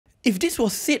If this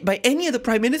was said by any other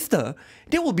Prime Minister,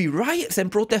 there will be riots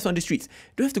and protests on the streets.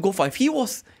 Don't have to go far. If he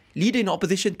was leader in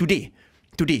opposition today,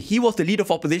 he was the leader of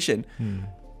opposition,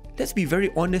 let's be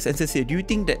very honest and sincere. Do you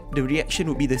think that the reaction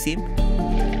would be the same?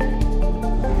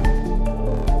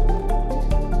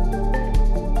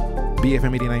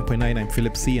 BFM 89.9, I'm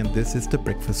Philip C, and this is the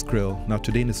Breakfast Grille. Now,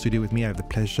 today in the studio with me, I have the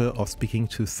pleasure of speaking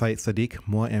to Syed Saddiq,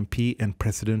 Muar MP and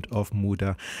President of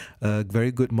Muda.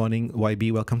 Very good morning,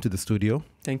 YB. Welcome to the studio.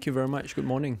 Thank you very much. Good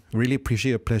morning. Really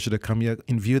appreciate your pleasure to come here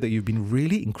in view that you've been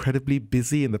really incredibly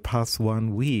busy in the past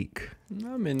 1 week.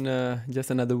 I mean, just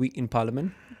another week in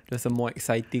Parliament. Just a more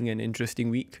exciting and interesting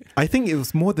week. I think it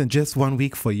was more than just 1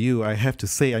 week for you, I have to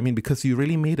say. I mean, because you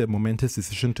really made a momentous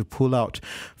decision to pull out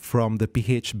from the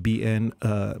PHBN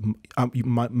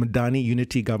Madani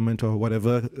Unity Government or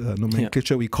whatever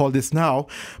nomenclature we call this now.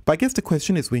 But I guess the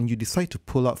question is, when you decide to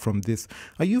pull out from this,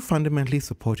 are you fundamentally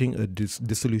supporting a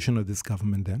dissolution of this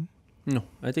government then? No,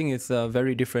 I think it's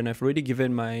very different. I've already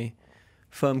given my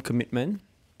firm commitment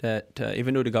that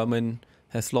even though the government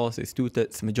has lost its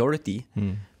 2/3 majority,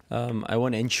 I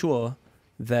want to ensure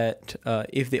that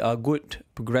if there are good,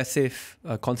 progressive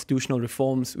constitutional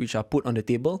reforms which are put on the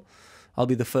table, I'll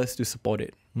be the first to support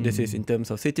it. This is in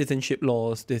terms of citizenship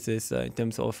laws, this is in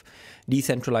terms of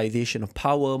decentralization of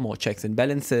power, more checks and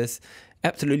balances.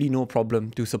 Absolutely no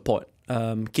problem to support.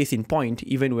 Case in point,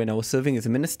 even when I was serving as a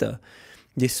minister,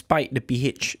 despite the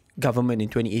PH government in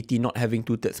 2018 not having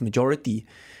 2/3 majority,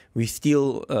 we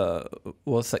still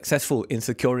were successful in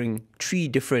securing 3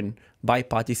 different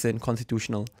bipartisan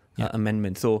constitutional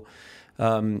amendments. So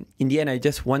in the end, I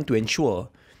just want to ensure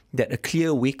that a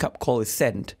clear wake-up call is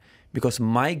sent, because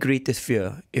my greatest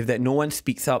fear, if that no one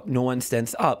speaks up, no one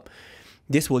stands up,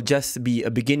 this will just be a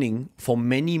beginning for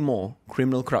many more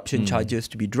criminal corruption charges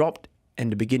to be dropped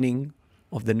and the beginning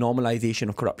of the normalization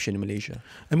of corruption in Malaysia.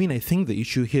 I mean, I think the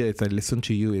issue here, as I listen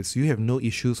to you, is you have no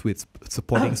issues with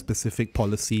supporting specific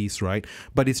policies, right?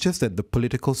 But it's just that the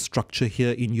political structure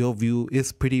here, in your view,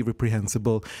 is pretty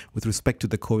reprehensible with respect to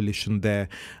the coalition there.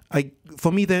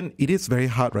 For me, then, it is very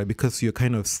hard, right? Because you're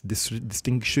kind of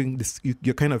distinguishing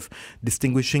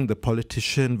the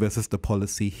politician versus the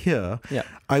policy here. Yeah.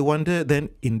 I wonder then,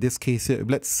 in this case here,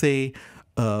 let's say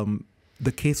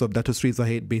the case of Dato' Sri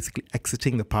Zahid basically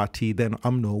exiting the party, then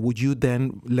UMNO, would you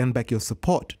then lend back your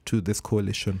support to this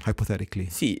coalition, hypothetically?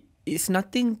 See, it's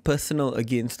nothing personal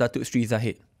against Dato' Sri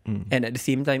Zahid. And at the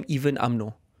same time, even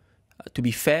UMNO. To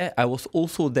be fair, I was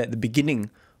also there at the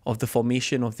beginning of the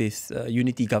formation of this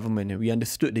unity government, and we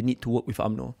understood the need to work with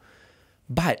UMNO.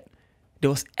 But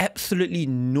there was absolutely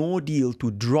no deal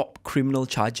to drop criminal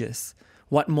charges.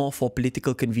 What more for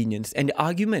political convenience? And the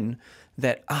argument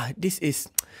that, this is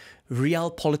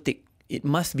realpolitik, it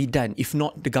must be done, if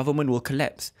not the government will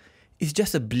collapse, it's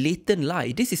just a blatant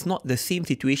lie. This is not the same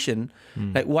situation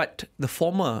like what the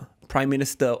former Prime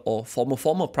Minister or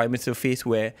former Prime Minister faced,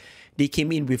 where they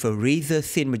came in with a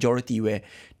razor-thin majority where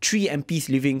 3 MPs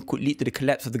leaving could lead to the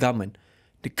collapse of the government.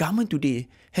 The government today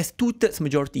has 2/3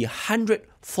 majority,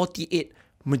 148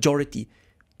 majority.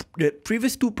 The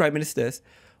previous 2 Prime Ministers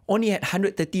only had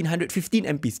 113, 115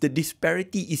 MPs. The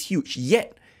disparity is huge,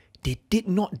 yet they did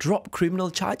not drop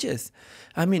criminal charges.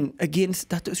 I mean, against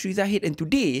Dato' Sri Zahid. And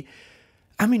today,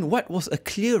 I mean, what was a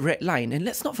clear red line? And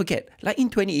let's not forget, like in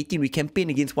 2018, we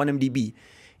campaigned against 1MDB.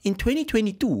 In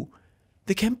 2022,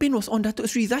 the campaign was on Dato'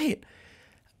 Sri Zahid.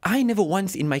 I never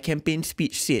once in my campaign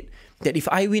speech said that if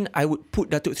I win, I would put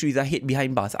Dato' Sri Zahid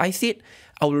behind bars. I said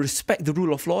I will respect the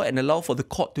rule of law and allow for the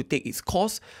court to take its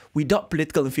course without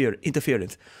political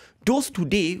interference. Those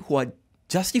today who are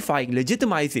justifying,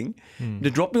 legitimizing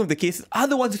the dropping of the cases are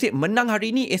the ones who say, menang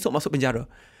hari ni, esok masuk penjara.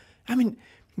 I mean,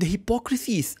 the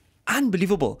hypocrisy is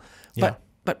unbelievable. Yeah.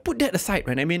 But put that aside,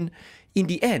 right? I mean, in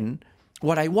the end,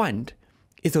 what I want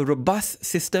is a robust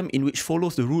system in which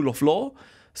follows the rule of law,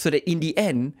 so that in the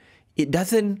end, it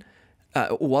doesn't,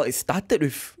 while it started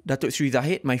with Dato' Sri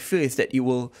Zahid, my fear is that it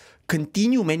will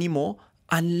continue many more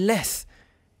unless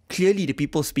clearly the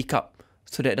people speak up,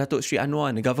 so that Dato' Sri Anwar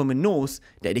and the government knows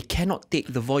that they cannot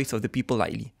take the voice of the people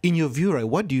lightly. In your view, right,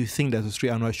 what do you think Dato' Sri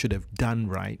Anwar should have done,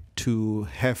 right, to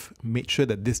have made sure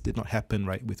that this did not happen,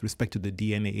 right, with respect to the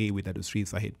DNAA with Dato' Sri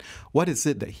Zahid? What is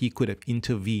it that he could have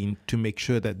intervened to make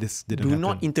sure that this didn't happen? Do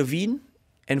not intervene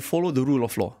and follow the rule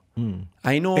of law.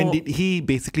 I know. And did he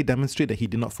basically demonstrate that he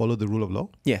did not follow the rule of law?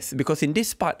 Yes, because in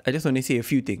this part, I just want to say a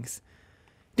few things.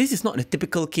 This is not a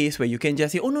typical case where you can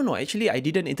just say, oh, no, actually, I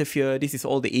didn't interfere. This is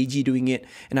all the AG doing it.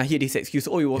 And I hear this excuse,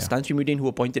 it was Tan Sri Muhyiddin who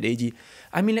appointed AG.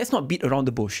 I mean, let's not beat around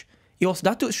the bush. It was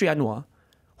Dato' Sri Anwar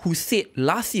who said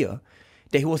last year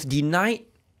that he was denied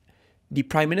the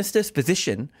Prime Minister's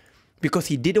position because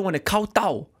he didn't want to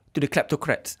kowtow to the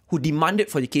kleptocrats who demanded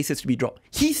for the cases to be dropped.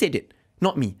 He said it,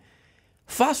 not me.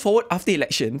 Fast forward after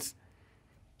elections,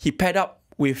 he paired up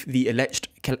with the alleged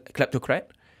kleptocrat.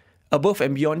 Above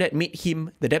and beyond that, made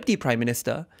him the Deputy Prime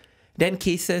Minister. Then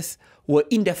cases were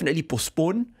indefinitely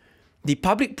postponed. The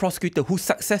public prosecutor who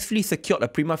successfully secured a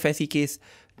prima facie case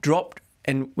dropped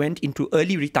and went into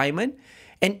early retirement.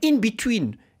 And in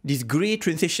between this grey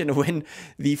transition of when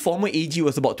the former AG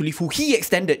was about to leave, who he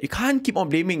extended, you can't keep on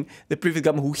blaming the previous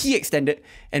government, who he extended,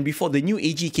 and before the new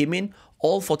AG came in,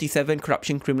 all 47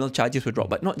 corruption criminal charges were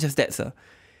dropped. But not just that, sir.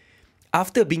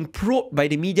 After being probed by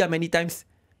the media many times,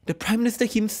 the Prime Minister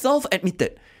himself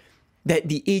admitted that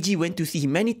the AG went to see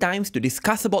him many times to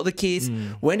discuss about the case,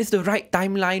 when is the right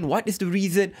timeline, what is the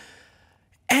reason.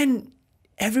 And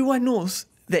everyone knows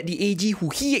that the AG who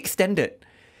he extended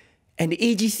and the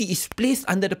AGC is placed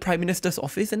under the Prime Minister's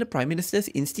office and the Prime Minister's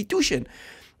institution.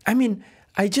 I mean,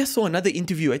 I just saw another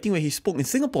interview, I think where he spoke in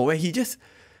Singapore, where he just,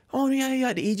 oh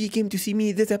yeah, the AG came to see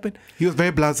me, this happened. He was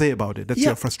very blasé about it. That's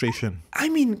your frustration. I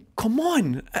mean, come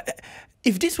on.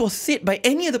 If this was said by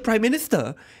any other Prime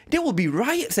Minister, there will be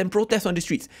riots and protests on the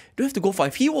streets. Don't have to go far.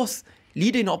 If he was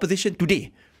leader in opposition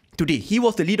today, he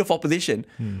was the leader of opposition,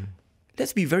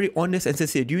 let's be very honest and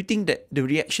sincere. Do you think that the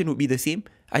reaction would be the same?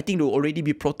 I think there will already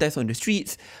be protests on the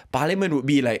streets. Parliament would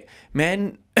be like,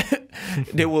 man,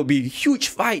 there will be huge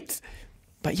fights.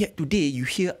 But yet today, you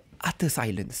hear utter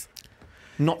silence.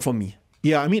 Not from me.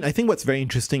 Yeah, I mean, I think what's very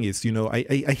interesting is,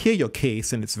 I hear your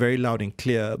case and it's very loud and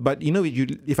clear. But,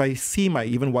 if I see my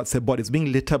even WhatsApp board, it's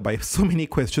being lit up by so many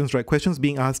questions, right? Questions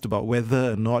being asked about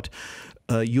whether or not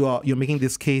you're making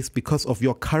this case because of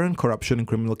your current corruption and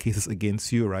criminal cases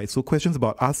against you, right? So questions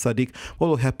about Saddiq, what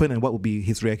will happen and what will be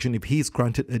his reaction if he is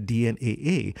granted a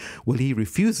DNAA? Will he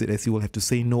refuse it, as he will have to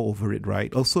say no over it,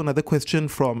 right? Also another question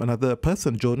from another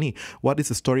person, Joni, what is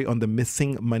the story on the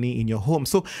missing money in your home?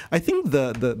 So I think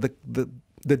the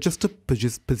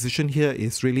juxtaposition here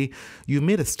is really, you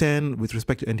made a stand with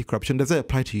respect to anti-corruption. Does that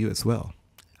apply to you as well?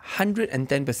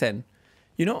 110%.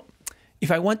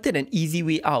 If I wanted an easy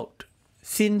way out,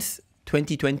 since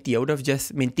 2020, I would have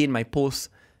just maintained my post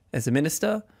as a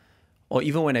minister, or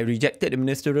even when I rejected the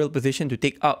ministerial position to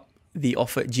take up the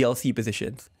offered GLC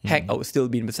positions. Heck, I would still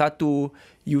be in Bersatu,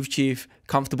 youth chief,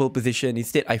 comfortable position.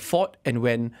 Instead, I fought, and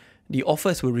when the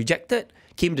offers were rejected,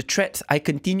 came the threats, I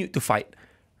continued to fight,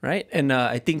 right? And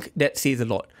I think that says a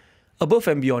lot. Above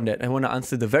and beyond that, I want to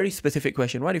answer the very specific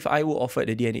question. What if I were offered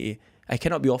the DNAA? I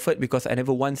cannot be offered because I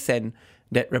never once sent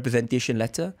that representation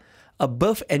letter.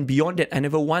 Above and beyond that, I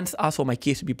never once asked for my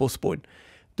case to be postponed.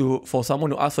 For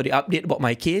someone to ask for the update about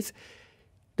my case,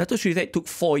 Dato Sri Zahid took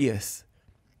 4 years.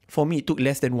 For me, it took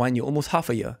less than 1 year, almost half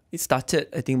a year. It started,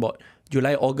 I think, about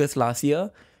July, August last year.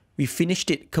 We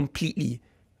finished it completely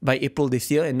by April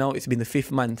this year, and now it's been the 5th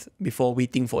month before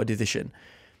waiting for a decision.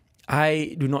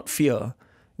 I do not fear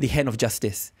the hand of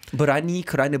justice. Berani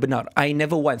kerana benar. I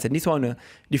never once, and this one I want to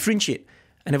differentiate,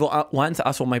 I never once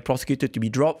asked for my prosecutor to be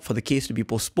dropped, for the case to be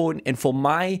postponed, and for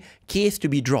my case to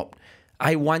be dropped.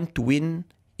 I want to win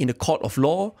in the court of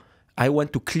law. I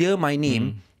want to clear my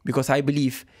name because I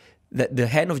believe that the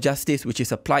hand of justice which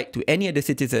is applied to any other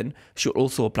citizen should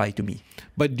also apply to me.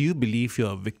 But do you believe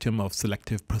you're a victim of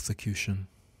selective prosecution?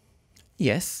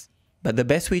 Yes, but the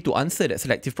best way to answer that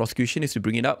selective prosecution is to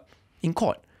bring it up in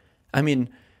court. I mean,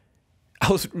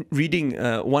 I was reading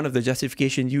one of the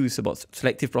justifications used about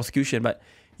selective prosecution, but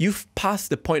you've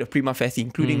passed the point of prima facie,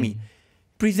 including me.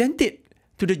 Present it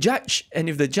to the judge, and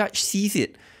if the judge sees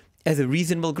it as a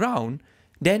reasonable ground,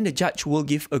 then the judge will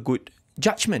give a good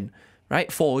judgment,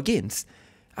 right, for or against.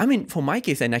 I mean, for my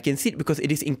case, and I can see it because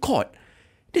it is in court,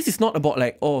 this is not about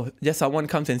like, oh, just someone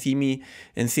comes and see me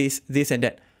and says this and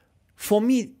that. For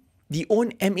me, the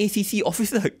own MACC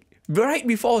officer, right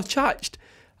before I was charged,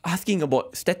 asking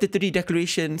about statutory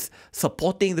declarations,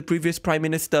 supporting the previous Prime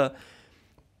Minister.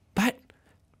 But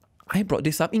I brought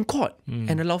this up in court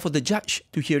and allow for the judge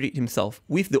to hear it himself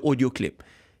with the audio clip.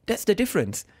 That's the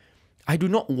difference. I do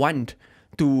not want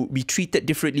to be treated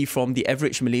differently from the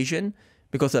average Malaysian,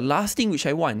 because the last thing which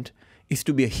I want is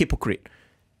to be a hypocrite.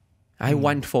 I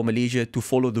want for Malaysia to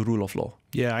follow the rule of law.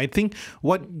 Yeah, I think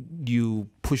what you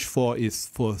push for is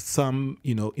for some,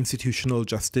 institutional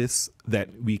justice that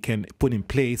we can put in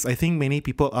place. I think many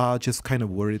people are just kind of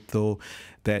worried, though,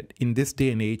 that in this day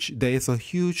and age, there is a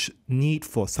huge need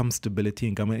for some stability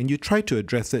in government. And you tried to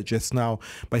address that just now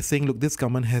by saying, look, this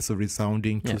government has a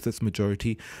resounding two-thirds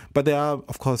majority. But there are,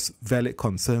 of course, valid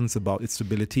concerns about its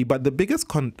stability. But the biggest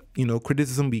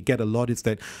criticism we get a lot is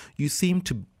that you seem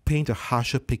to paint a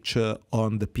harsher picture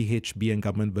on the PHB and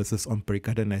government versus on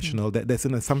Perikatan Nasional. That there's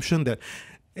an assumption that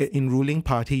in ruling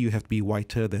party, you have to be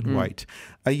whiter than white.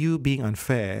 Are you being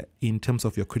unfair in terms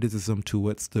of your criticism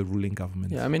towards the ruling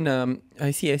government? Yeah, I mean,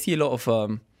 I see a lot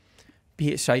of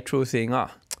PH Saitro saying,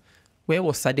 where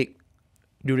was Saddiq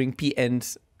during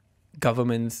PN's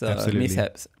government's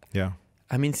mishaps? Yeah.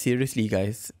 I mean, seriously,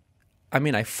 guys. I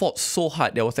mean, I fought so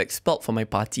hard that I was expelled from my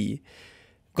party,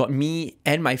 got me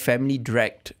and my family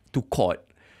dragged to court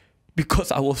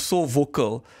because I was so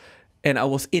vocal and I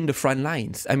was in the front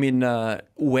lines. I mean,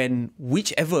 when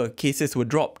whichever cases were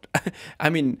dropped, I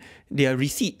mean, there are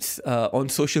receipts on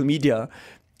social media,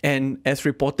 and as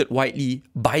reported widely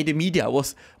by the media, I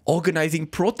was organizing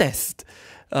protest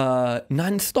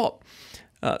non-stop.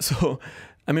 So,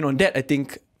 I mean, on that, I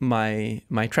think my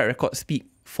track record speaks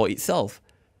for itself.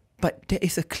 But there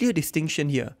is a clear distinction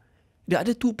here. The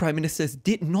other two prime ministers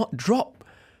did not drop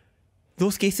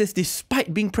those cases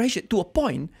despite being pressured to a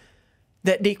point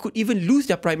that they could even lose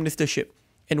their prime ministership.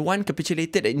 And one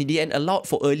capitulated and in the end allowed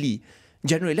for early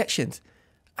general elections.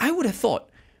 I would have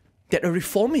thought that a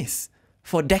reformist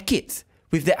for decades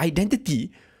with their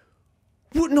identity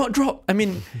would not drop. I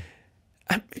mean,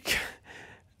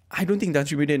 I don't think Tan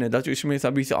Sri Muda and Datuk Ismail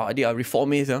Sabri said, they are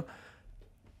reformists.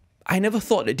 I never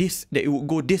thought that it would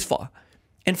go this far.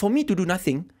 And for me to do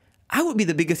nothing, I would be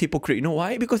the biggest hypocrite. You know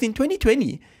why? Because in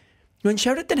 2020, when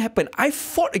Sheraton happened, I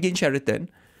fought against Sheraton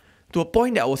to a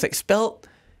point that I was expelled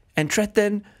and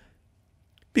threatened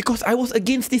because I was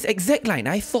against this exact line.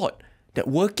 I thought that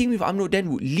working with UMNO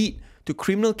then would lead to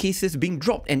criminal cases being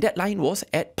dropped, and that line was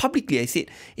publicly. I said,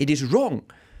 it is wrong.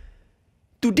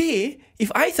 Today,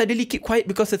 if I suddenly keep quiet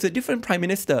because there's a different prime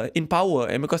minister in power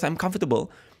and because I'm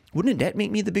comfortable, wouldn't that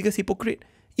make me the biggest hypocrite?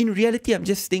 In reality, I'm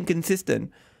just staying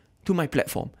consistent to my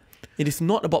platform. It is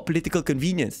not about political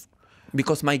convenience,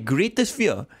 because my greatest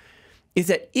fear is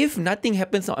that if nothing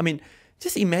happens now, I mean,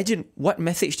 just imagine what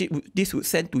message this would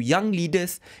send to young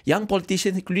leaders, young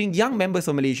politicians, including young members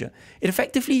of Malaysia. It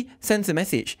effectively sends a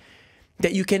message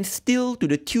that you can still, to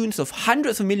the tunes of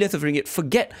hundreds of millions of ringgit,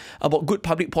 forget about good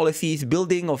public policies,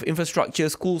 building of infrastructure,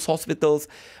 schools, hospitals.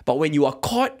 But when you are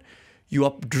caught, you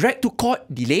are dragged to court,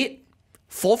 delayed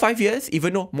 4 or 5 years,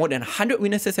 even though more than 100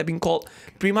 witnesses have been called,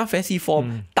 prima facie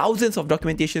form, thousands of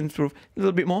documentation proof, a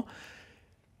little bit more.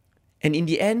 And in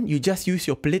the end, you just use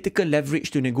your political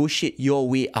leverage to negotiate your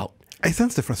way out. I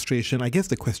sense the frustration. I guess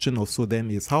the question also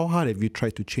then is, how hard have you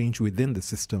tried to change within the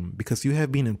system? Because you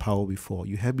have been in power before,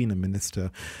 you have been a minister.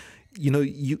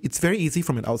 It's very easy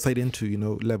from an outside in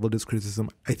to, level this criticism.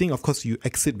 I think, of course, you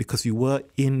exit because you were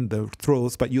in the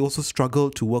throes, but you also struggle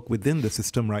to work within the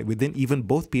system, right? Within even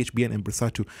both PHBN and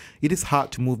Bersatu. It is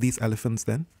hard to move these elephants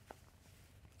then?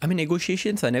 I mean,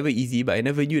 negotiations are never easy, but I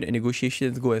never knew that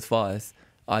negotiations go as far as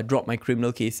drop my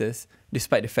criminal cases,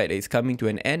 despite the fact that it's coming to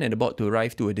an end and about to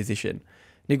arrive to a decision.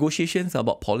 Negotiations are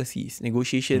about policies.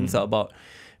 Negotiations are about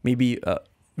maybe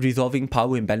resolving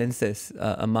power imbalances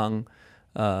among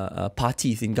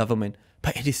parties in government.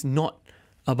 But it is not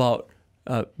about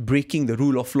breaking the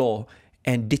rule of law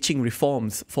and ditching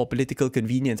reforms for political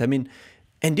convenience. I mean,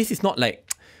 and this is not like,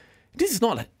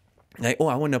 oh,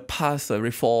 I want to pass a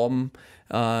reform,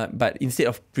 but instead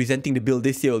of presenting the bill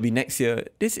this year, it will be next year.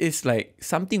 This is like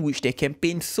something which they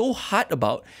campaigned so hard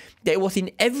about that it was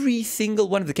in every single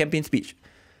one of the campaign speech.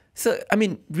 So, I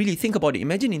mean, really think about it.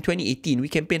 Imagine in 2018, we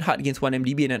campaigned hard against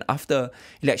 1MDB, and then after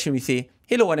election, we say,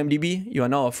 hello 1MDB, you are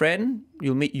now a friend.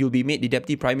 You'll be made the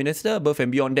Deputy Prime Minister. Above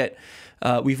and beyond that,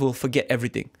 we will forget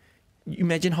everything.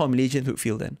 Imagine how Malaysians would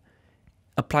feel then.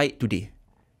 Apply it today.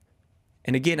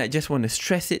 And again, I just want to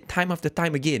stress it time after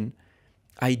time again.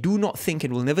 I do not think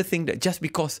and will never think that just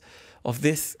because of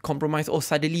this compromise,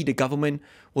 suddenly the government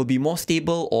will be more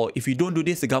stable, or if you don't do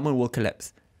this, the government will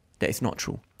collapse. That is not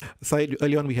true. Syed,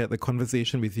 early on we had the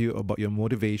conversation with you about your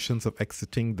motivations of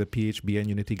exiting the PHBN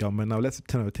unity government. Now let's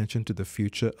turn our attention to the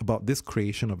future, about this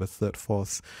creation of a third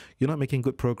force. You're not making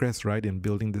good progress, right, in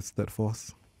building this third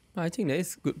force? I think there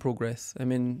is good progress. I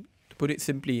mean, to put it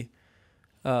simply,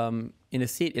 in the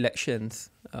state elections,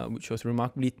 which was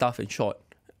remarkably tough and short,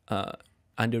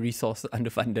 under-resourced,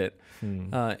 underfunded,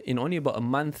 in only about a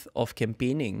month of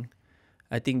campaigning,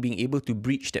 I think being able to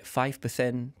breach that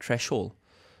 5% threshold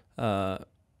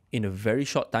in a very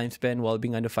short time span while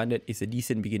being underfunded is a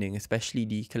decent beginning, especially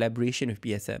the collaboration with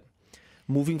PSM.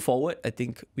 Moving forward, I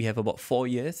think we have about 4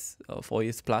 years, 4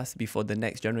 years plus before the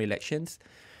next general elections.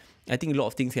 I think a lot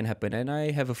of things can happen, and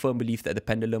I have a firm belief that the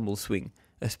pendulum will swing,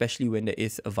 especially when there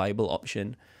is a viable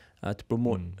option to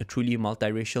promote a truly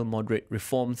multiracial, moderate,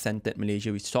 reform-centered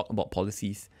Malaysia, which talk about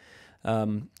policies.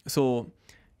 So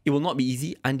it will not be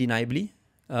easy, undeniably.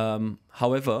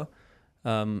 However,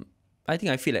 I think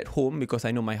I feel at home because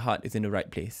I know my heart is in the right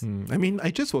place. I mean,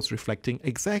 I just was reflecting,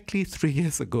 exactly 3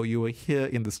 years ago, you were here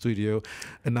in the studio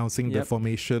announcing the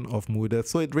formation of Muda.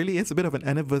 So it really is a bit of an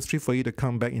anniversary for you to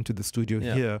come back into the studio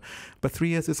here. But 3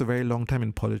 years is a very long time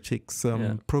in politics.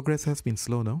 Progress has been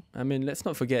slow, no? I mean, let's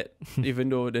not forget, even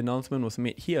though the announcement was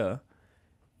made here,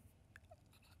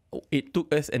 it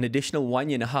took us an additional 1.5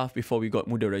 years before we got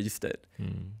Muda registered.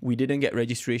 We didn't get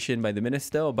registration by the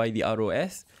minister or by the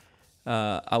ROS.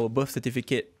 Our birth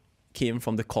certificate came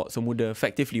from the court. So Muda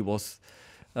effectively was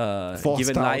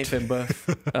given life and birth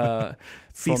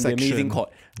from the amazing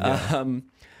court.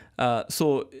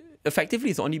 So effectively,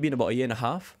 it's only been about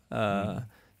 1.5 years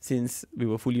since we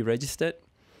were fully registered.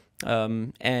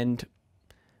 And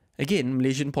again,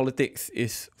 Malaysian politics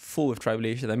is full of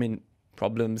tribulations. I mean,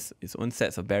 problems, its own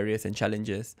sets of barriers and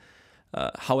challenges.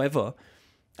 However,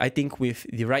 I think with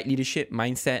the right leadership,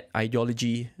 mindset,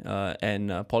 ideology,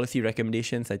 and policy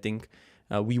recommendations, I think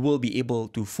we will be able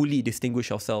to fully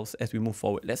distinguish ourselves as we move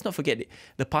forward. Let's not forget,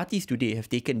 the parties today have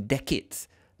taken decades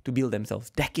to build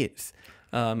themselves. Decades.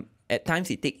 At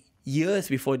times, it takes years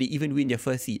before they even win their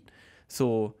first seat.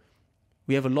 So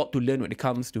we have a lot to learn when it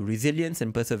comes to resilience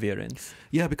and perseverance.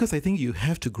 Yeah, because I think you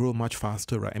have to grow much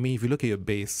faster, right? I mean, if you look at your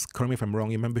base, correct me if I'm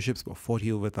wrong, your membership's about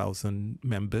 40,000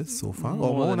 members so far,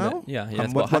 or more now? Yeah,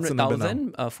 it's about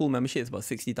 100,000. Full membership is about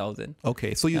 60,000.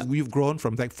 Okay, so you've grown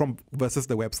from versus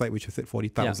the website, which is at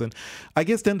 40,000. I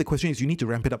guess then the question is, you need to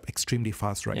ramp it up extremely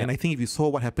fast, right? And I think if you saw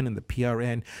what happened in the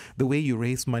PRN, the way you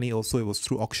raised money also, it was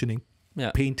through auctioning.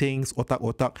 Paintings,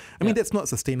 otak. I mean, that's not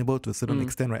sustainable to a certain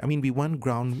extent, right? I mean, we want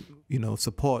ground,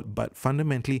 support, but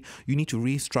fundamentally, you need to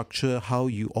restructure how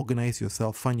you organize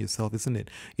yourself, fund yourself, isn't it,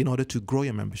 in order to grow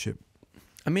your membership?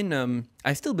 I mean,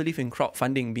 I still believe in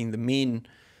crowdfunding being the main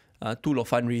tool of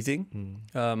fundraising.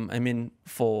 I mean,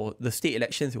 for the state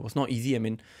elections, it was not easy. I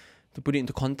mean, to put it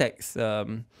into context,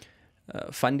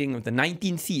 funding of the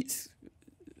 19 seats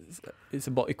is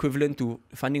about equivalent to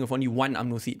funding of only one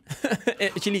UMNO seat.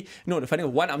 Actually, no, the funding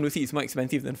of one UMNO seat is more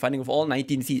expensive than funding of all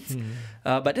 19 seats.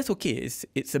 But that's okay.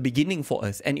 It's a beginning for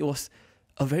us. And it was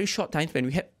a very short time span.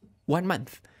 We had 1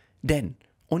 month then,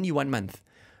 only 1 month.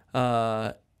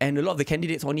 And a lot of the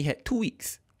candidates only had 2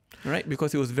 weeks, right?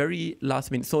 Because it was very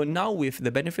last minute. So now with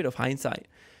the benefit of hindsight,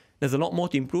 there's a lot more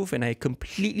to improve. And I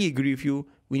completely agree with you.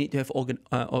 We need to have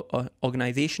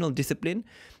organizational discipline.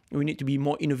 We need to be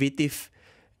more innovative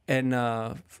and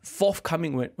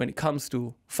forthcoming when it comes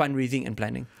to fundraising and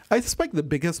planning. I suspect the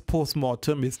biggest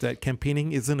post-mortem is that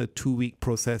campaigning isn't a 2-week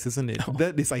process, isn't it? Oh,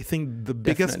 that is, I think, the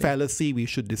biggest fallacy we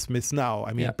should dismiss now.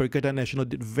 I mean, Perikatan Nasional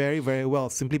did very, very well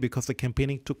simply because the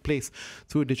campaigning took place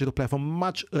through a digital platform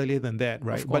much earlier than that,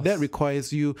 right? But that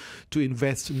requires you to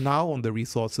invest now on the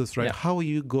resources, right? How are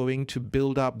you going to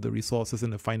build up the resources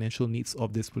and the financial needs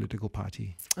of this political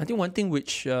party? I think one thing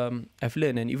which I've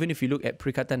learned, and even if you look at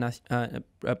Perikatan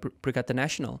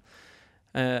Nasional,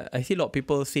 I see a lot of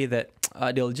people say that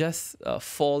they'll just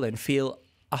fall and fail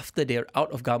after they're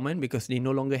out of government because they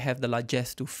no longer have the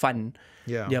largesse to fund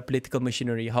their political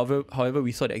machinery. However,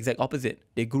 we saw the exact opposite.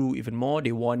 They grew even more.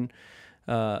 They won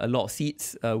a lot of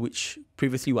seats, which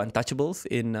previously were untouchables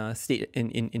in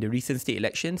the recent state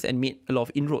elections, and made a lot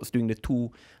of inroads during the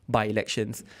 2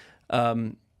 by-elections.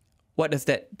 What does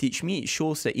that teach me? It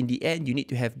shows that in the end, you need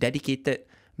to have dedicated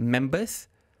members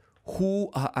who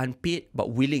are unpaid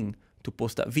but willing to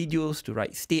post up videos, to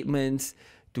write statements,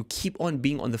 to keep on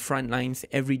being on the front lines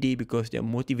every day because they're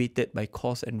motivated by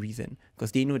cause and reason.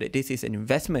 Because they know that this is an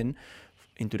investment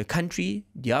into the country,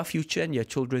 their future and their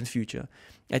children's future.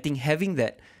 I think having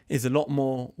that is a lot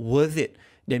more worth it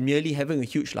than merely having a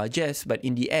huge largesse, but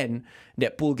in the end,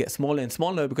 that pool gets smaller and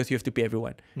smaller because you have to pay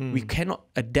everyone. We cannot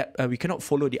adapt, we cannot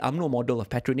follow the UMNO model of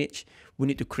patronage. We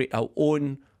need to create our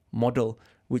own model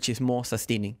which is more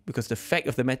sustaining, because the fact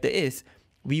of the matter is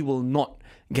we will not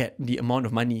get the amount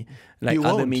of money like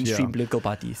other mainstream political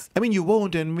parties. I mean, you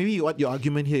won't, and maybe what your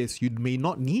argument here is you may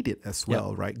not need it as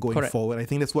well, right, going forward. I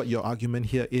think that's what your argument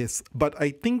here is. But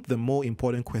I think the more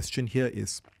important question here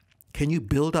is, can you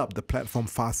build up the platform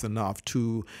fast enough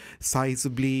to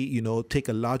sizably, take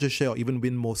a larger share or even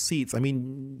win more seats? I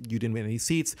mean, you didn't win any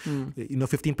seats.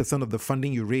 15% of the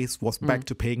funding you raised was back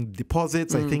to paying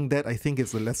deposits. I think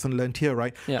is the lesson learned here,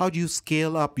 right? How do you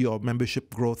scale up your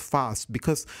membership growth fast?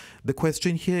 Because the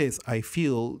question here is, I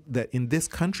feel that in this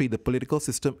country, the political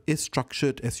system is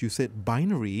structured, as you said,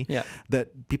 binary,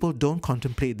 that people don't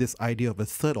contemplate this idea of a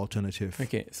third alternative.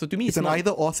 Okay, so to me, it's an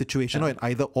either-or situation or an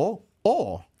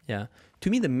either-or. Yeah. To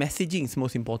me, the messaging is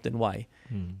most important. Why?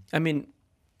 I mean,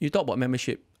 you talk about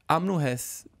membership. UMNO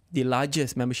has the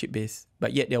largest membership base,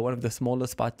 but yet they're one of the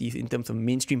smallest parties in terms of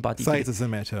mainstream party. Size doesn't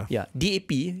matter. Yeah,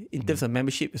 DAP in terms of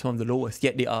membership is one of the lowest,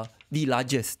 yet they are the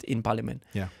largest in parliament.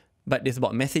 Yeah. But it's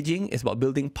about messaging, it's about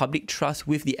building public trust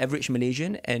with the average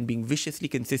Malaysian and being viciously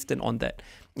consistent on that.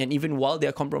 And even while there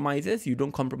are compromises, you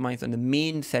don't compromise on the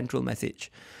main central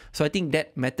message. So I think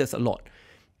that matters a lot.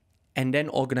 And then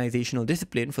organizational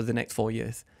discipline for the next 4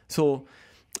 years. So,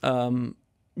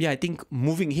 I think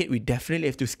moving ahead, we definitely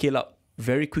have to scale up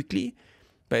very quickly.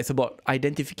 But it's about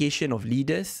identification of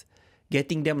leaders,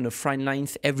 getting them on the front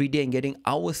lines every day and getting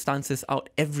our stances out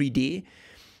every day.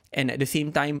 And at the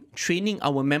same time, training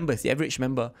our members, the average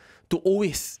member, to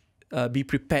always be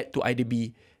prepared to either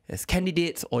be as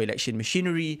candidates or election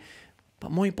machinery,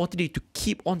 but more importantly, to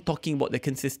keep on talking about the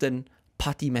consistent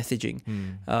party messaging.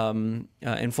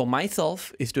 And for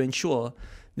myself, is to ensure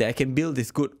that I can build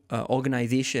this good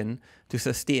organization to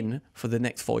sustain for the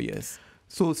next 4 years.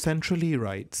 So centrally,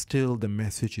 right, still the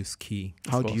message is key.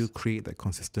 How do you create that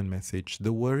consistent message?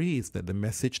 The worry is that the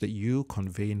message that you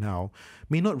convey now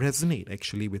may not resonate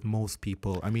actually with most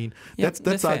people. I mean, that's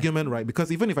the argument, right?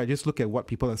 Because even if I just look at what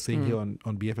people are saying here on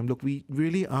BFM, look, we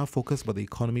really are focused on the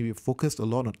economy. We've focused a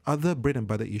lot on other bread and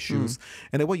butter issues.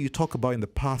 And then what you talk about in the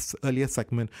past earlier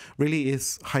segment really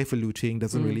is highfalutin,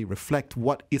 doesn't really reflect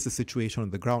what is the situation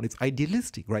on the ground. It's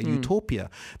idealistic, right? Utopia.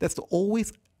 That's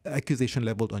always accusation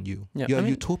leveled on you. Yeah, You're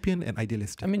utopian and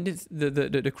idealistic. I mean,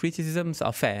 the criticisms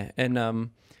are fair. And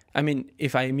I mean,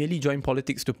 if I merely join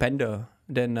politics to pander,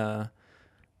 then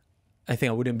I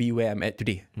think I wouldn't be where I'm at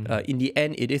today. In the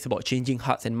end, it is about changing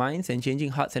hearts and minds, and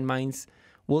changing hearts and minds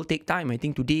will take time. I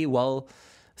think today, while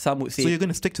some would say... So you're going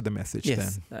to stick to the message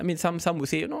yes, then? I mean, some would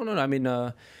say, no, I mean,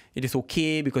 it is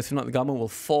okay because if not, the government will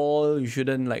fall. You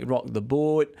shouldn't like rock the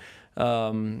boat.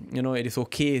 It is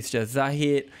okay. It's just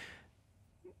Zahid.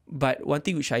 But one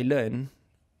thing which I learned,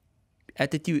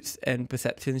 attitudes and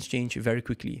perceptions change very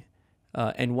quickly.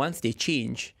 And once they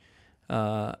change,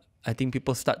 I think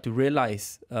people start to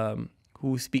realize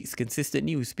who speaks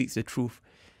consistently, who speaks the truth.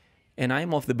 And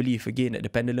I'm of the belief, again, that the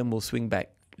pendulum will swing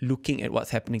back, looking at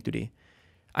what's happening today.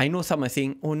 I know some are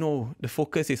saying, oh no, the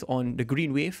focus is on the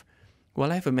green wave.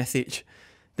 Well, I have a message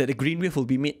that the green wave will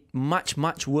be made much,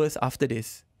 much worse after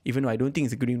this. Even though I don't think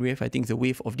it's a green wave, I think it's a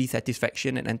wave of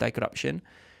dissatisfaction and anti-corruption.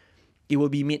 It will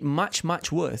be made much,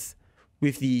 much worse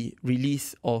with the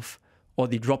release of or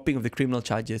the dropping of the criminal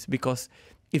charges. Because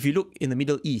if you look in the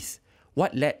Middle East,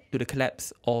 what led to the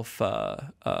collapse of,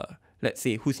 let's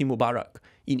say, Hosni Mubarak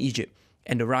in Egypt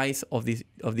and the rise of the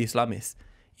Islamists?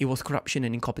 It was corruption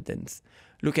and incompetence.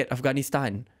 Look at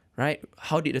Afghanistan, right?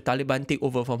 How did the Taliban take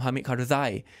over from Hamid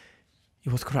Karzai?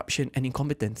 It was corruption and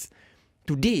incompetence.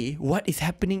 Today, what is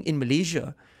happening in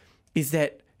Malaysia is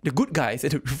that the good guys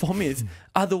and the reformists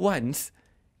are the ones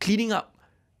cleaning up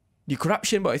the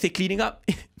corruption. But I say cleaning up,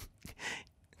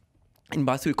 in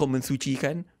Bahasa we call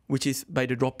mensucikan, which is by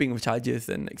the dropping of charges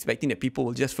and expecting that people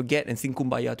will just forget and sing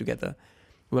kumbaya together.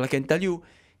 Well, I can tell you,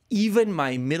 even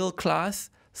my middle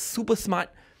class, super smart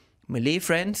Malay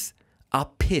friends are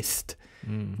pissed.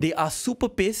 They are super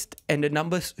pissed, and the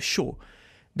numbers show.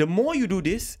 The more you do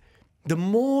this, the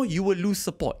more you will lose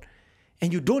support.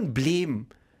 And you don't blame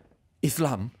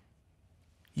Islam,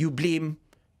 you blame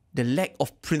the lack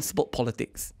of principled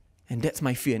politics. And that's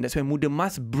my fear. And that's why Muda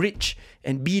must bridge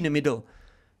and be in the middle.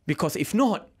 Because if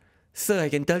not, sir, I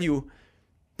can tell you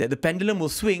that the pendulum will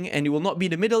swing and it will not be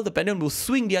in the middle. The pendulum will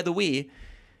swing the other way.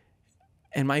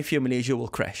 And my fear, Malaysia will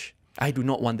crash. I do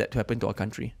not want that to happen to our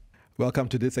country. Welcome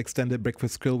to this extended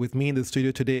Breakfast Grille. With me in the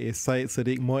studio today is Syed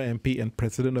Saddiq, Muar MP and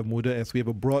President of Muda, as we have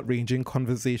a broad-ranging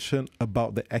conversation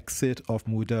about the exit of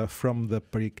Muda from the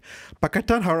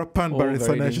Pakatan Harapan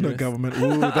Barisan National Government.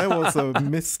 Ooh, that was a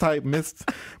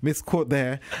misquote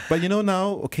there. But you know now,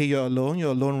 okay, you're alone,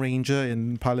 you're a lone ranger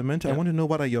in Parliament. I want to know,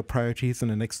 what are your priorities in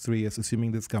the next 3 years,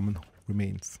 assuming this government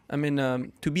remains? I mean,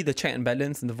 to be the check and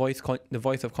balance and the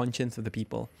voice of conscience of the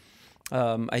people.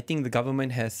 I think the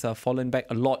government has fallen back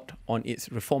a lot on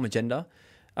its reform agenda.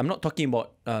 I'm not talking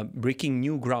about breaking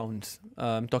new grounds.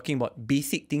 I'm talking about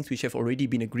basic things which have already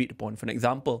been agreed upon. For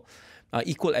example,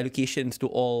 equal allocations to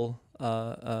all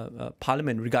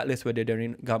parliament, regardless whether they're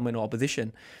in government or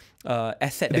opposition.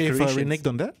 Asset declarations. They've reneged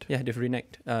on that? Yeah, they've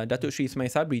reneged. Datuk Sri Ismail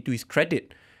Sabri, to his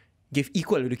credit, gave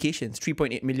equal allocations,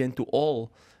 3.8 million to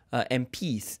all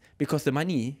MPs, because the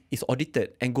money is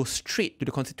audited and goes straight to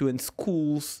the constituent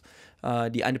schools,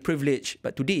 the underprivileged.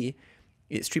 But today,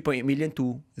 it's 3.8 million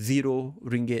to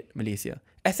RM0 Malaysia.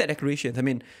 Asset declarations, I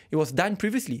mean, it was done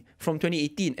previously from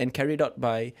 2018 and carried out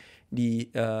by the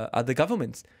other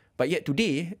governments. But yet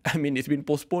today, I mean, it's been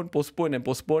postponed.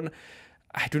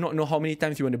 I do not know how many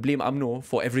times you want to blame UMNO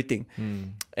for everything.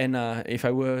 And if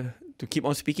I were to keep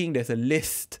on speaking, there's a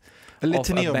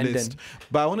litany of lists.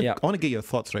 But I want to get your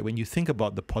thoughts, right? When you think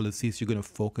about the policies you're going to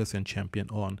focus and champion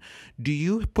on, do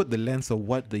you put the lens of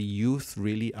what the youth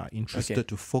really are interested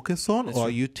to focus on, or are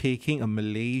you taking a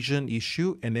Malaysian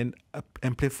issue and then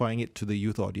amplifying it to the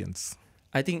youth audience?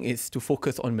 I think it's to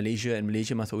focus on Malaysia, and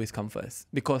Malaysia must always come first,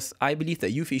 because I believe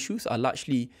that youth issues are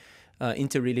largely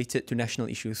interrelated to national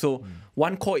issues. So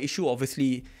one core issue,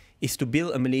 obviously, is to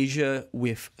build a Malaysia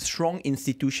with strong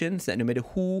institutions that no matter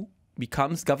who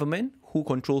becomes government, who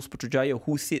controls Putrajaya, or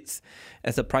who sits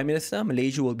as a prime minister,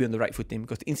 Malaysia will be on the right footing,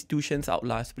 because institutions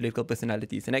outlast political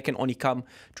personalities, and that can only come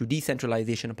through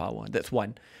decentralization of power. That's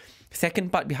one.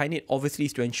 Second part behind it, obviously,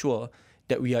 is to ensure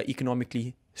that we are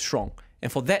economically strong.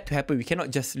 And for that to happen, we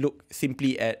cannot just look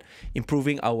simply at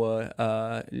improving our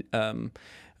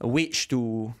wage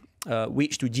to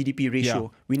GDP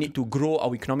ratio. We need to grow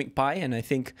our economic pie, and I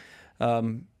think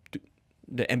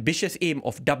the ambitious aim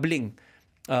of doubling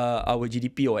our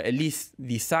GDP, or at least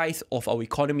the size of our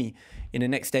economy in the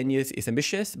next 10 years, is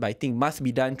ambitious, but I think must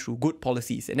be done through good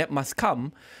policies, and that must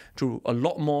come through a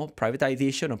lot more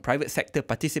privatization or private sector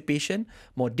participation,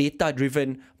 more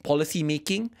data-driven policy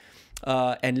making,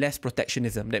 and less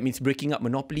protectionism. That means breaking up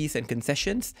monopolies and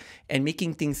concessions and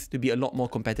making things to be a lot more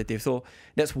competitive. So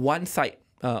that's one side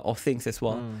of things as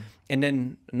well. And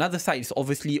then another side is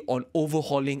obviously on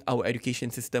overhauling our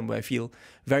education system, where I feel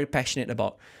very passionate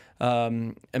about. I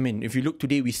mean, if you look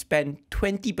today, we spend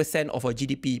 20% of our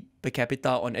GDP per capita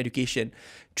on education,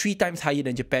 3 times higher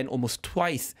than Japan, almost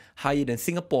twice higher than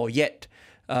Singapore, yet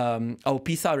our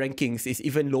PISA rankings is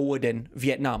even lower than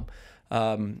Vietnam.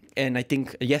 And I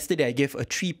think yesterday I gave a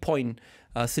 3-point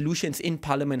solutions in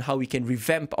Parliament how we can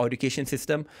revamp our education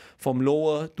system from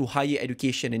lower to higher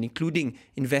education, and including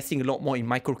investing a lot more in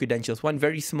micro-credentials. One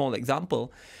very small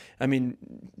example, I mean,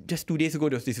 just 2 days ago,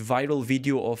 there was this viral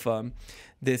video of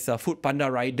this food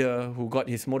panda rider who got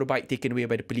his motorbike taken away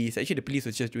by the police. Actually, the police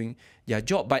was just doing their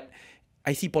job, but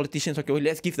I see politicians talking,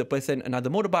 let's give the person another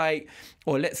motorbike,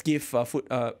 or let's give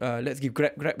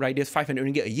Grab riders 500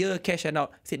 ringgit a year cash and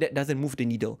out. Say that doesn't move the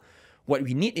needle. What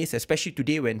we need is, especially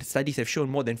today when studies have shown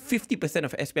more than 50%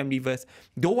 of SPM leavers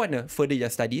don't want to further their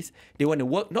studies. They want to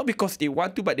work, not because they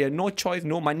want to, but they have no choice,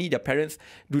 no money, their parents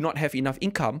do not have enough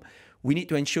income. We need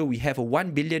to ensure we have a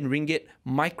 1 billion ringgit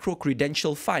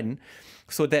micro-credential fund,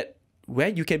 so that where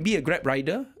you can be a Grab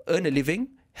rider, earn a living,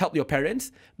 help your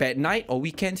parents, but at night or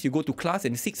weekends you go to class,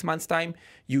 and in 6 months' time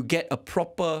you get a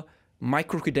proper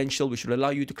micro-credential which will allow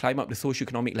you to climb up the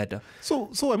socio-economic ladder. So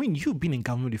I mean, you've been in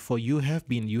government before, you have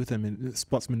been youth and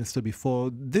sports minister before.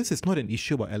 This is not an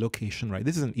issue about allocation, right?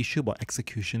 This is an issue about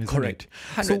execution, isn't Correct.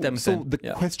 it? 110%. So the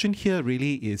question here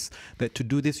really is that to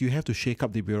do this, you have to shake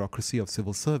up the bureaucracy of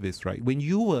civil service, right? When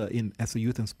you were in as a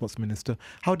youth and sports minister,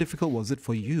 how difficult was it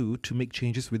for you to make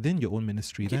changes within your own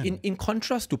ministry then? In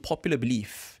contrast to popular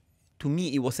belief, to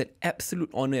me, it was an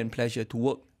absolute honor and pleasure to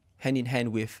work hand in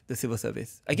hand with the civil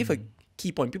service. I give a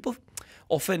key point. People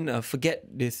often forget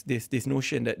this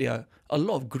notion that there are a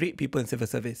lot of great people in civil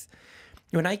service.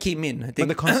 When I came in, I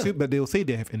think... But they'll say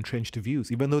they have entrenched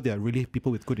views, even though they are really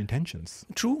people with good intentions.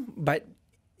 True, but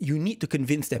you need to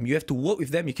convince them. You have to work with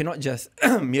them. You cannot just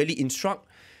merely instruct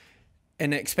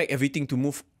and expect everything to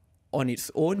move on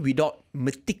its own without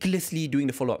meticulously doing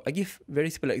the follow-up. I give very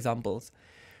simple examples.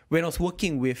 When I was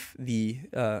working with the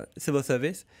civil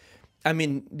service, I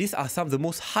mean, these are some of the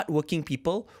most hardworking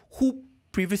people who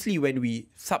previously, when we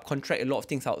subcontract a lot of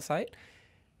things outside,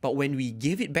 but when we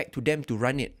gave it back to them to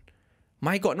run it,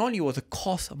 my God, not only was the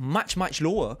cost much, much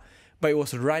lower, but it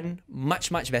was run much,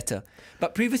 much better.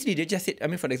 But previously, they just said, I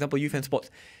mean, for example, youth and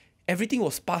sports, everything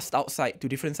was passed outside to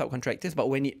different subcontractors, but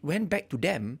when it went back to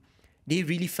them, they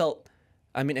really felt,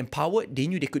 I mean, empowered. They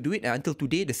knew they could do it, and until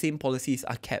today, the same policies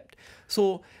are kept.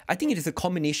 So I think it is a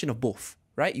combination of both,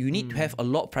 right? You need to have a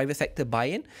lot of private sector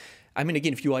buy-in. I mean,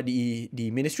 again, if you are the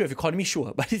Ministry of Economy,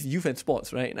 sure, but it's youth and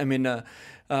sports, right? I mean,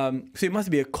 so it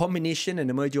must be a combination and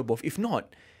a merger of both. If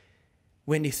not,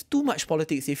 when there's too much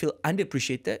politics, they feel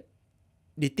underappreciated.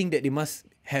 They think that they must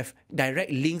have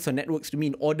direct links or networks to me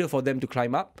in order for them to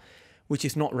climb up, which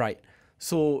is not right.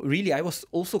 So really, I was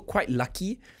also quite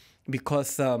lucky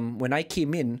because when I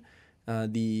came in,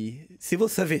 the civil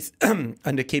service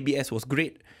under KBS was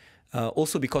great.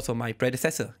 Also because of my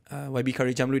predecessor, YB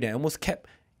Kari Jamluddin. I almost kept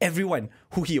everyone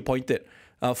who he appointed,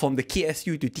 from the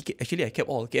KSU to TK. Actually, I kept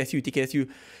all KSU, TKSU,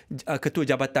 Ketua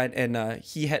Jabatan, and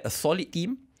he had a solid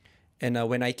team. And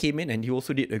when I came in, and he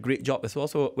also did a great job as well.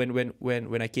 So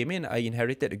when I came in, I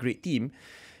inherited a great team,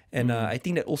 and I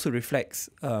think that also reflects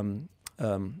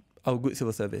our good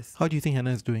civil service. How do you think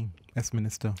Hannah is doing as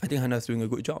minister? I think Hannah is doing a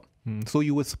good job. So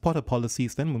you would support her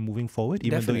policies then when moving forward,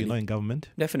 even though you're not in government?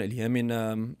 Definitely. I mean,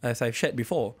 as I've shared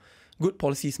before, good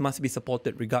policies must be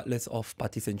supported regardless of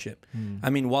partisanship. I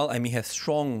mean, while I may have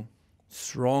strong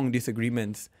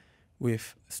disagreements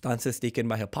with stances taken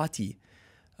by her party,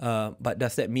 but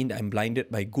does that mean that I'm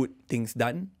blinded by good things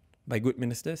done by good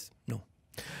ministers? No.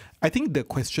 I think the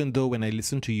question, though, when I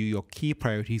listen to you, your key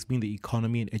priorities being the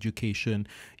economy and education,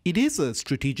 it is a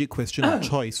strategic question of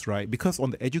choice, right? Because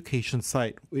on the education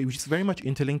side, which is very much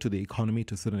interlinked to the economy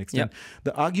to a certain extent,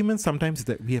 the argument sometimes is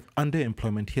that we have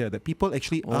underemployment here, that people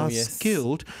actually are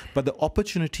skilled, but the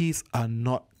opportunities are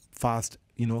not fast,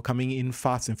 coming in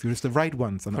fast and furious. The right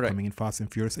ones are not coming in fast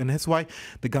and furious. And that's why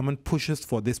the government pushes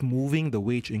for this, moving the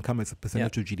wage income as a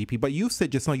percentage of GDP. But you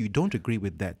said just now you don't agree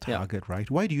with that target, right?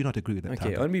 Why do you not agree with that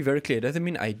target? I want to be very clear. It doesn't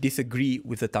mean I disagree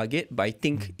with the target, but I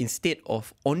think instead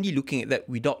of only looking at that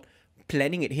without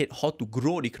planning ahead how to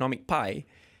grow the economic pie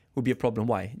would be a problem.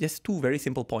 Why? Just two very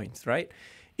simple points, right?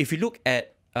 If you look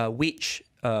at wage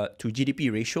to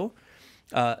GDP ratio,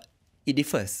 it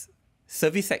differs.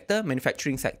 Service sector,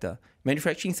 manufacturing sector.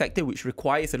 Manufacturing sector, which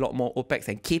requires a lot more OPEX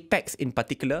and CAPEX in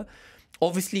particular,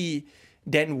 obviously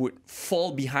then would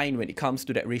fall behind when it comes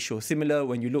to that ratio. Similar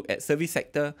when you look at service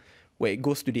sector, where it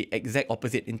goes to the exact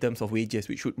opposite in terms of wages,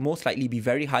 which would most likely be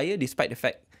very higher despite the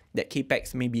fact that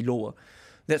CAPEX may be lower.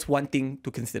 That's one thing to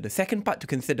consider. The second part to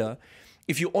consider,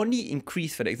 if you only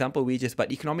increase, for example, wages,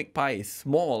 but economic pie is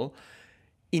small,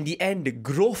 in the end, the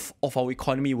growth of our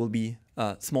economy will be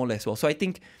small as well. So I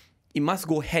think it must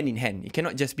go hand in hand. It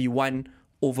cannot just be one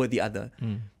over the other.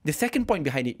 The second point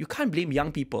behind it, you can't blame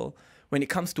young people when it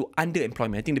comes to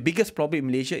underemployment. I think the biggest problem in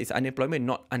Malaysia is unemployment,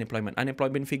 not unemployment.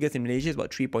 Unemployment figures in Malaysia is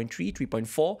about 3.3,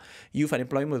 3.4. Youth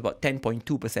unemployment was about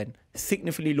 10.2%,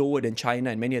 significantly lower than China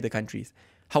and many other countries.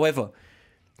 However,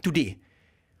 today,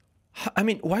 I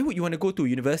mean, why would you want to go to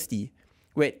university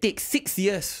where it takes 6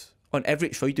 years on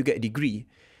average for you to get a degree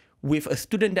with a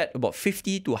student debt about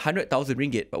 50 to 100,000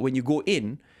 ringgit, but when you go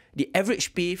in, the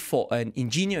average pay for an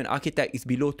engineer and architect is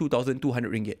below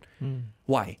 2,200 ringgit.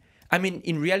 Why? I mean,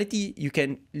 in reality, you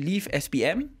can leave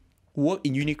SPM, work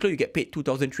in Uniqlo, you get paid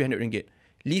 2,300 ringgit.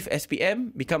 Leave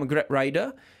SPM, become a Grab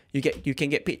rider, you can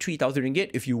get paid 3,000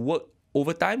 ringgit. If you work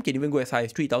overtime, can even go as high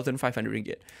as 3,500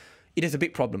 ringgit. It is a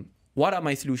big problem. What are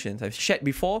my solutions? I've shared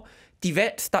before.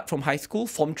 TVET, start from high school,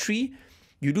 Form 3.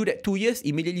 You do that 2 years,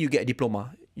 immediately you get a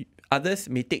diploma. Others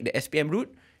may take the SPM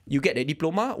route. You get a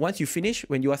diploma. Once you finish,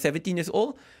 when you are 17 years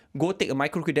old, go take a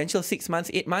micro-credential, 6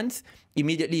 months, 8 months.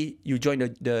 Immediately, you join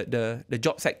the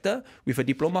job sector with a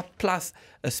diploma plus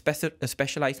a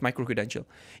specialized micro-credential.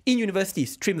 In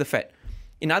universities, trim the fat.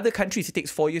 In other countries, it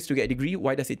takes 4 years to get a degree.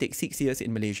 Why does it take 6 years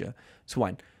in Malaysia? So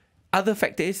one. Other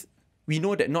factor is, we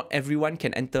know that not everyone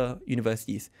can enter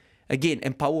universities. Again,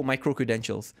 empower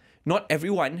micro-credentials. Not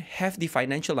everyone have the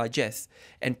financial largesse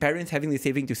and parents having the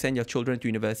saving to send their children to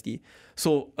university.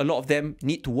 So a lot of them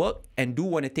need to work and do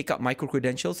want to take up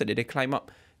micro-credentials so that they climb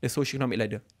up the socioeconomic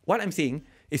ladder. What I'm saying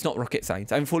is not rocket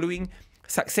science. I'm following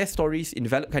success stories in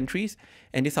developed countries,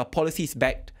 and these are policies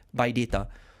backed by data.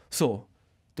 So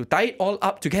to tie it all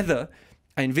up together,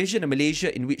 I envision a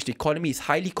Malaysia in which the economy is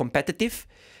highly competitive,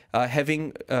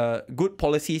 having good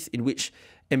policies in which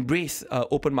embrace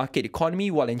open market economy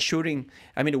while ensuring,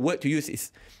 I mean, the word to use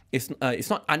is it's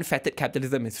not unfettered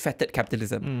capitalism, it's fettered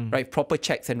capitalism, right? Proper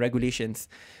checks and regulations.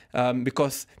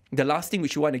 Because the last thing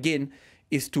which you want, again,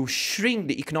 is to shrink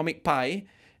the economic pie,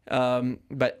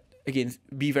 but again,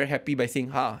 be very happy by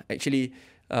saying, actually,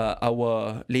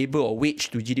 our labor or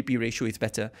wage to GDP ratio is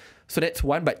better. So that's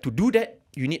one. But to do that,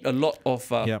 you need a lot of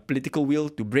political will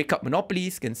to break up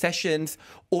monopolies, concessions,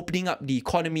 opening up the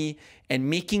economy, and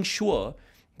making sure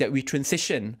that we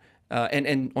transition.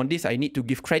 And on this, I need to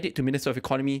give credit to Minister of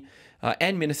Economy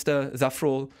and Minister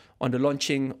Zafrul on the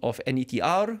launching of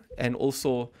NETR and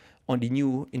also on the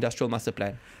new Industrial Master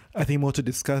Plan. I think more to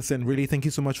discuss, and really thank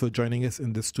you so much for joining us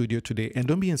in the studio today. And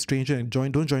don't be a stranger and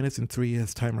don't join us in 3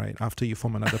 years' time, right, after you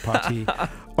form another party.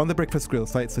 On the Breakfast Grille,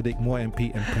 Syed Saddiq, Muar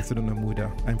MP and President of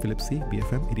Muda. I'm Philip C,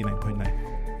 BFM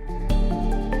 89.9.